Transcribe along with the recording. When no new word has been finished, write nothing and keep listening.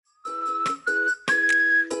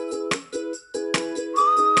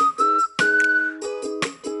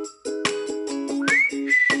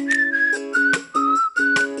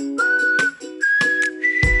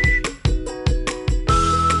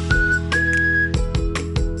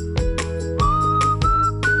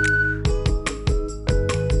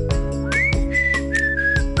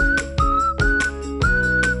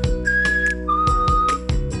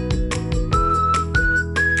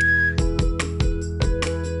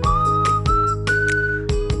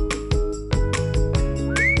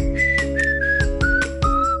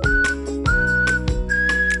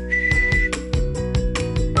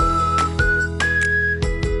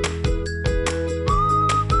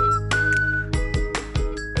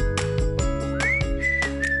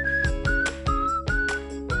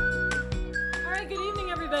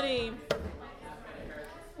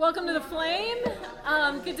Welcome to the Flame.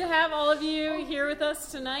 Good to have all of you here with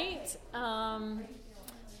us tonight on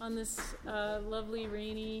this lovely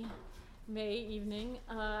rainy May evening.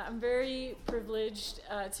 I'm very privileged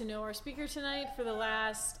to know our speaker tonight for the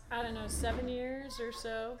last, 7 years or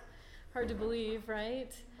so. Hard to believe,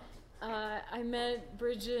 right? I met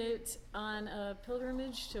Bridget on a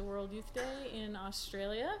pilgrimage to World Youth Day in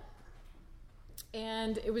Australia.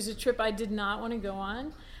 And it was a trip I did not want to go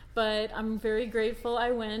on, but I'm very grateful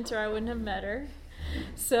I went or I wouldn't have met her.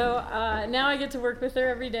 So now I get to work with her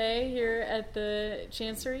every day here at the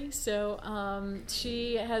Chancery. So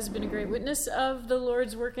she has been a great witness of the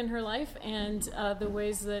Lord's work in her life and the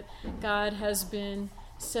ways that God has been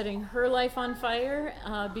setting her life on fire,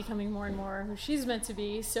 becoming more and more who she's meant to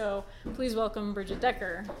be. So please welcome Bridget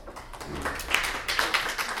Decker.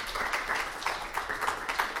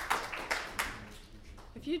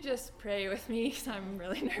 If you just pray with me, because I'm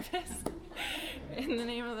really nervous. In the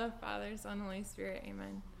name of the Father, Son, and Holy Spirit,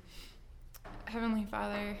 amen. Heavenly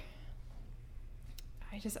Father,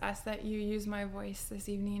 I just ask that you use my voice this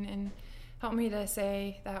evening and help me to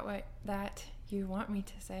say that you want me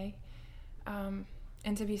to say, and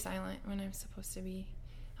to be silent when I'm supposed to be.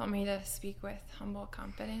 Help me to speak with humble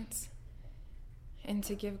confidence and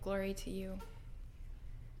to give glory to you.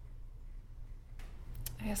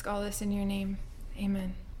 I ask all this in your name.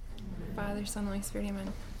 Amen. Father, Son, Holy Spirit,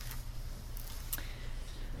 amen.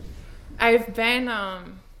 I've been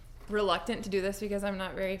reluctant to do this because I'm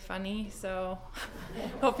not very funny, so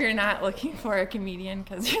hope you're not looking for a comedian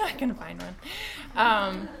because you're not going to find one.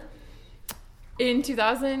 In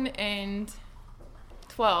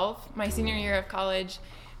 2012, my senior year of college,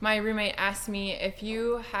 my roommate asked me, if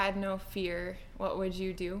you had no fear, what would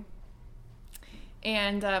you do?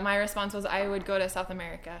 And my response was, I would go to South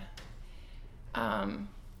America.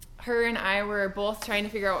 Her and I were both trying to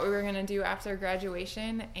figure out what we were going to do after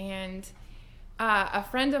graduation, and a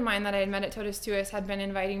friend of mine that I had met at Totus Tuus had been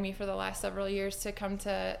inviting me for the last several years to come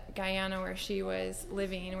to Guyana, where she was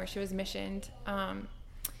living, where she was missioned,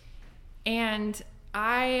 and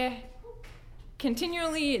I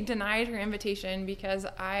continually denied her invitation because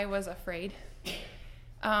I was afraid.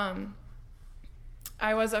 I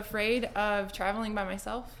was afraid of traveling by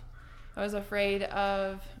myself. I was afraid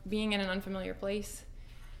of being in an unfamiliar place.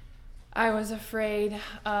 I was afraid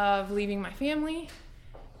of leaving my family.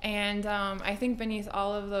 And I think beneath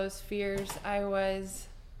all of those fears, I was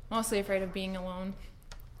mostly afraid of being alone.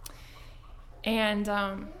 And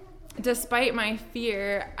despite my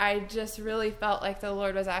fear, I just really felt like the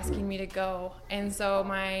Lord was asking me to go. And so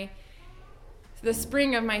the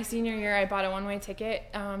spring of my senior year, I bought a one-way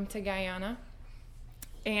ticket to Guyana.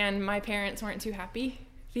 And my parents weren't too happy,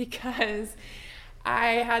 because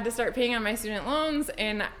I had to start paying on my student loans,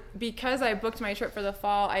 and because I booked my trip for the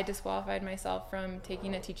fall, I disqualified myself from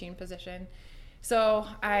taking a teaching position. So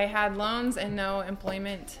I had loans and no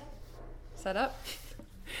employment set up,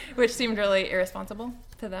 which seemed really irresponsible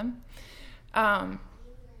to them. And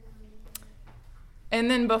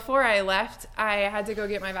then before I left, I had to go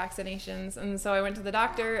get my vaccinations, and so I went to the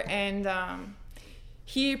doctor, and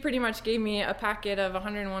he pretty much gave me a packet of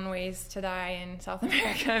 101 ways to die in South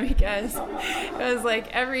America, because it was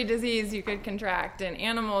like every disease you could contract and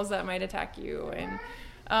animals that might attack you and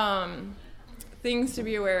things to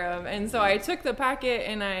be aware of. And so I took the packet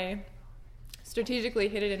and I strategically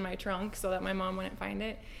hid it in my trunk so that my mom wouldn't find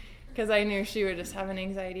it, because I knew she would just have an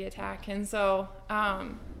anxiety attack. And so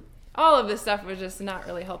all of this stuff was just not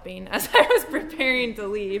really helping as I was preparing to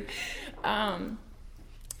leave.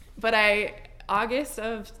 But August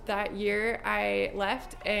of that year, I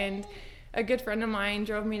left, and a good friend of mine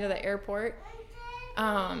drove me to the airport.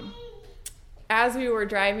 As we were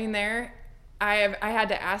driving there, I had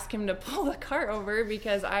to ask him to pull the car over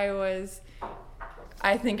because I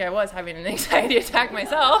think I was having an anxiety attack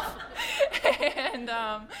myself. And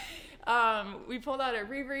we pulled out our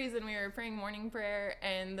breviaries and we were praying morning prayer,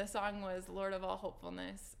 and the song was Lord of All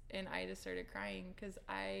Hopefulness, and I just started crying because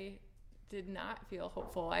I did not feel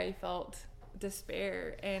hopeful. I felt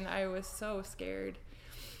despair, and I was so scared.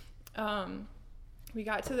 We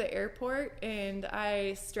got to the airport, and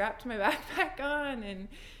I strapped my backpack on and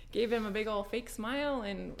gave him a big old fake smile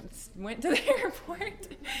and went to the airport.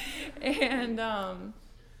 And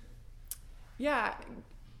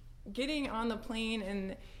getting on the plane,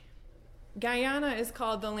 and Guyana is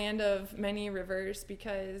called the land of many rivers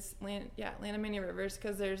because land of many rivers,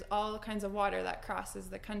 because there's all kinds of water that crosses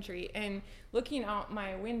the country. And looking out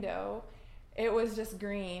my window, it was just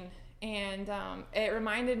green, and it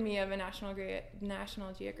reminded me of a National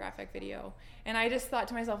Geographic video. And I just thought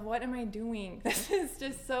to myself, what am I doing? This is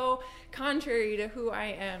just so contrary to who I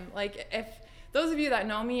am. Like, if those of you that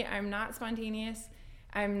know me, I'm not spontaneous.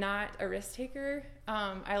 I'm not a risk taker.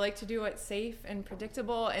 I like to do what's safe and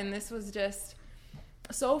predictable, and this was just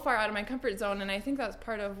so far out of my comfort zone, and I think that's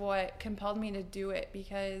part of what compelled me to do it,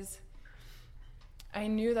 because I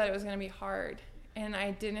knew that it was going to be hard, and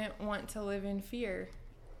I didn't want to live in fear.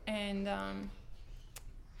 And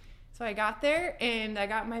so I got there, and I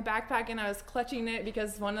got my backpack, and I was clutching it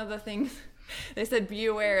because one of the things, they said, be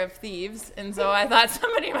aware of thieves, and so I thought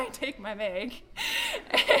somebody might take my bag.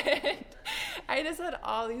 And I just had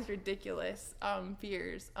all these ridiculous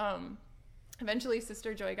fears. Eventually,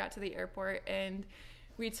 Sister Joy got to the airport, and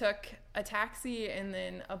we took a taxi and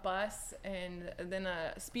then a bus and then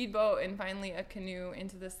a speedboat and finally a canoe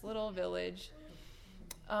into this little village.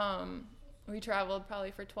 We traveled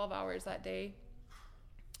probably for 12 hours that day.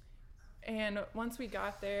 And once we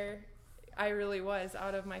got there, I really was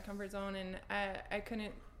out of my comfort zone, and I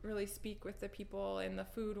couldn't really speak with the people, and the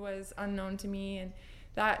food was unknown to me. And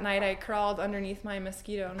that night I crawled underneath my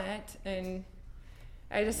mosquito net, and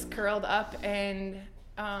I just curled up, and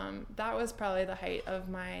that was probably the height of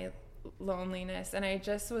my loneliness. And I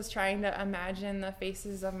just was trying to imagine the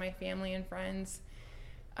faces of my family and friends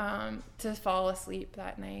to fall asleep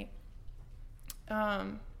that night.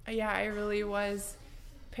 I really was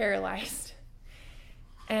paralyzed.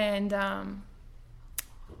 And a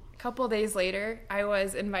couple days later, I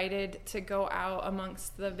was invited to go out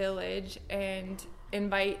amongst the village and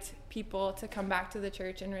invite people to come back to the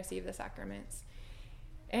church and receive the sacraments.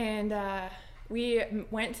 And we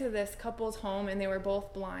went to this couple's home, and they were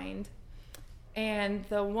both blind. And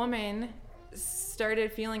the woman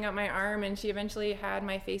started feeling up my arm, and she eventually had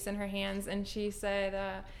my face in her hands, and she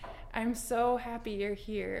said, I'm so happy you're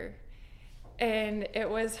here. And it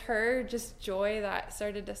was her just joy that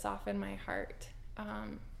started to soften my heart.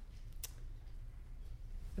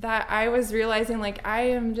 That I was realizing, like, I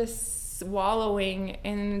am just wallowing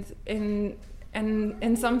in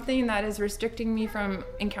something that is restricting me from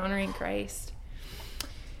encountering Christ.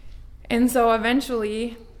 And so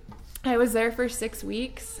eventually, I was there for 6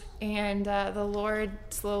 weeks, and the Lord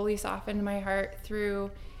slowly softened my heart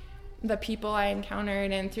through the people I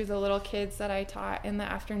encountered and through the little kids that I taught in the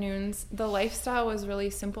afternoons. The lifestyle was really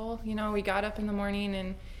simple. You know, we got up in the morning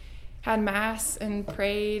and had mass and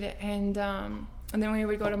prayed, and then we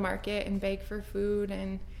would go to market and beg for food,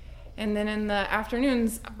 and then in the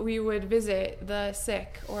afternoons we would visit the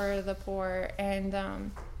sick or the poor, and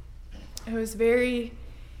it was very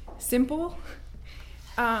simple,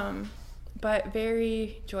 but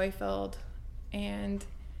very joy-filled. And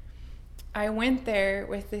I went there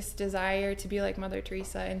with this desire to be like Mother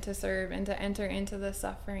Teresa and to serve and to enter into the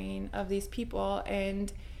suffering of these people.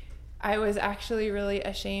 And I was actually really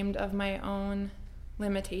ashamed of my own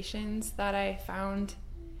limitations that I found,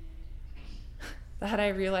 that I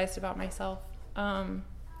realized about myself.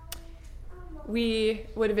 We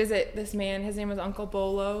would visit this man. His name was Uncle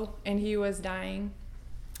Bolo, and he was dying.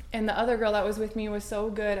 And the other girl that was with me was so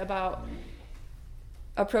good about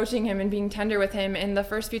approaching him and being tender with him. And the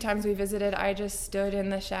first few times we visited, I just stood in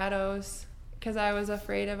the shadows because I was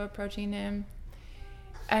afraid of approaching him.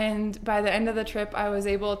 And by the end of the trip, I was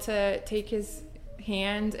able to take his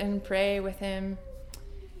hand and pray with him.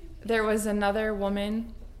 There was another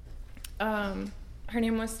woman, her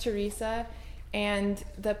name was Teresa, and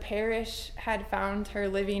the parish had found her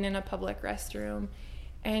living in a public restroom,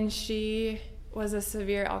 and she was a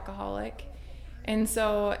severe alcoholic. And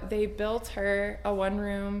so they built her a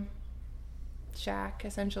one-room shack,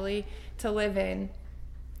 essentially, to live in.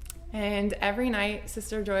 And every night,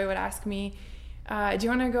 Sister Joy would ask me, do you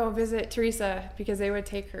want to go visit Teresa? Because they would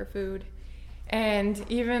take her food. And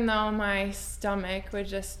even though my stomach would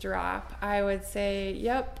just drop, I would say,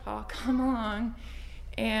 yep, I'll come along.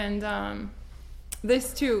 And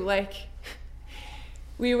this too, like,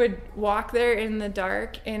 we would walk there in the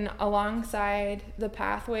dark, and alongside the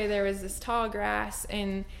pathway there was this tall grass,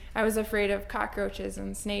 and I was afraid of cockroaches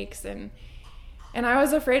and snakes, and I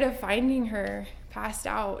was afraid of finding her passed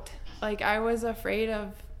out. Like, I was afraid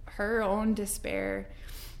of her own despair.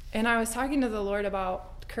 And I was talking to the Lord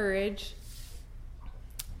about courage,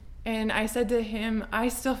 and I said to him, I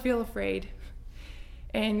still feel afraid.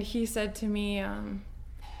 And he said to me,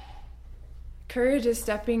 courage is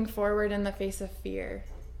stepping forward in the face of fear.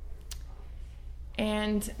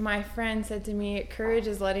 And my friend said to me, courage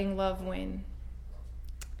is letting love win.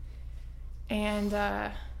 And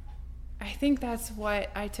I think that's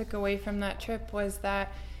what I took away from that trip, was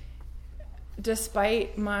that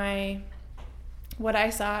despite what I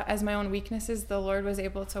saw as my own weaknesses, the Lord was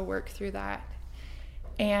able to work through that.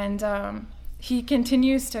 And he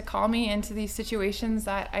continues to call me into these situations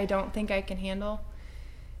that I don't think I can handle.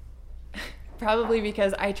 probably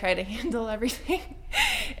because I try to handle everything.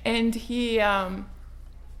 And he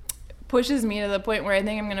pushes me to the point where I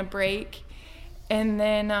think I'm going to break. And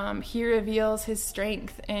then he reveals his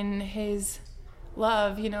strength and his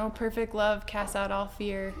love, perfect love casts out all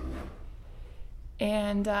fear.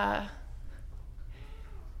 And I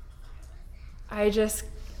just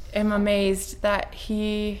am amazed that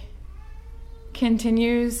he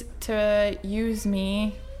continues to use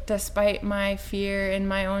me despite my fear and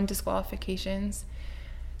my own disqualifications.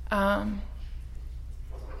 And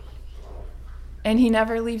he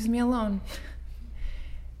never leaves me alone.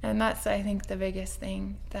 And that's, I think, the biggest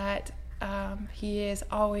thing, that he is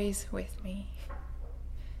always with me.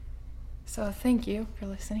 So thank you for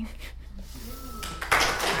listening.